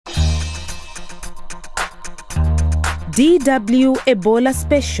DW Ebola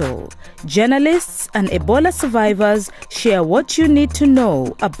Special. Journalists and Ebola survivors share what you need to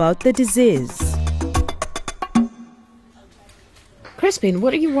know about the disease. Crispin,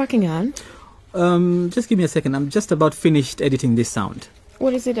 what are you working on? Just give me a second. I'm just about finished editing this sound.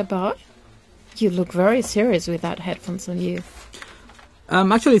 What is it about? You look very serious without headphones on you.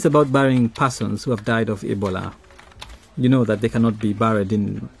 Actually, it's about burying persons who have died of Ebola. You know that they cannot be buried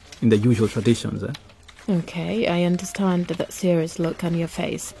in the usual traditions. Okay, I understand that serious look on your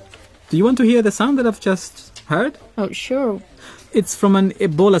face. Do you want to hear the sound that I've just heard? Oh, sure. It's from an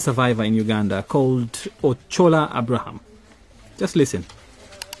Ebola survivor in Uganda called Ochola Abraham. Just listen.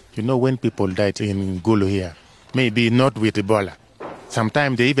 You know, when people died in Gulu here, maybe not with Ebola.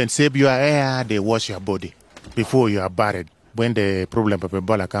 Sometimes they even save your hair, they wash your body before you are buried. When the problem of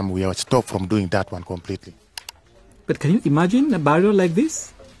Ebola comes, we are stopped from doing that one completely. But can you imagine a burial like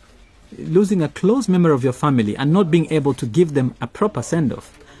this? Losing a close member of your family and not being able to give them a proper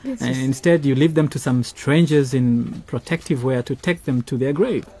send-off. And instead, you leave them to some strangers in protective wear to take them to their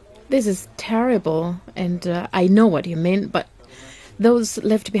grave. This is terrible, and I know what you mean, but those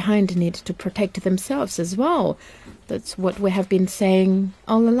left behind need to protect themselves as well. That's what we have been saying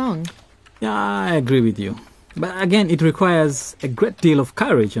all along. Yeah, I agree with you. But again, it requires a great deal of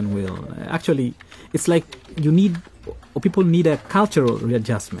courage and will. Actually, it's like people need a cultural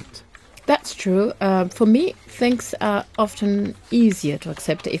readjustment. That's true. For me, things are often easier to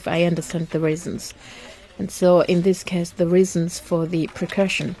accept if I understand the reasons. And so, in this case, the reasons for the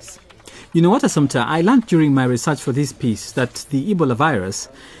precautions. You know what, Assumpta? I learned during my research for this piece that the Ebola virus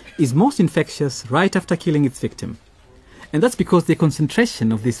is most infectious right after killing its victim. And that's because the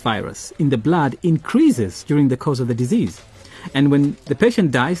concentration of this virus in the blood increases during the course of the disease. And when the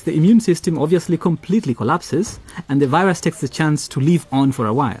patient dies, the immune system obviously completely collapses and the virus takes the chance to live on for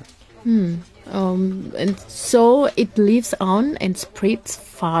a while. And so it lives on and spreads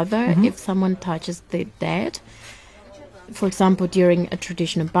farther if someone touches the dead. For example, during a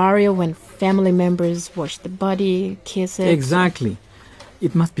traditional burial, when family members wash the body, kiss it. Exactly.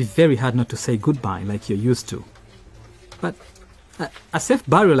 It must be very hard not to say goodbye like you're used to. But a safe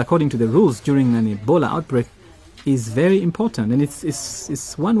burial according to the rules during an Ebola outbreak is very important, and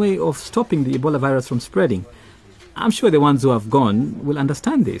it's one way of stopping the Ebola virus from spreading. I'm sure the ones who have gone will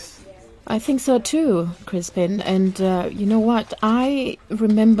understand this. I think so too, Crispin. And you know what? I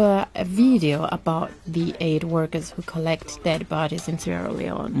remember a video about the aid workers who collect dead bodies in Sierra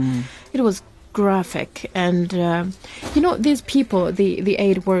Leone. It was graphic. And, these people, the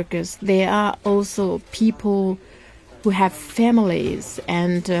aid workers, they are also people who have families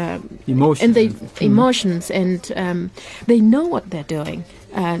and emotions, and they know what they're doing,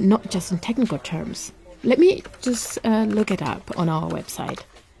 not just in technical terms. Let me just look it up on our website.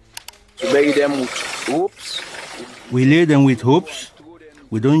 We lay them with hoops. We lay them with hoops.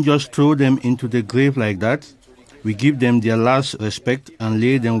 We don't just throw them into the grave like that. We give them their last respect and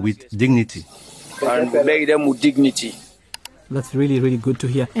lay them with dignity. And we lay them with dignity. That's really, really good to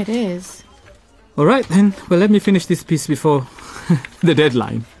hear. It is. All right, then. Well, let me finish this piece before the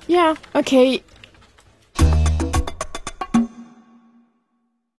deadline. Yeah, okay.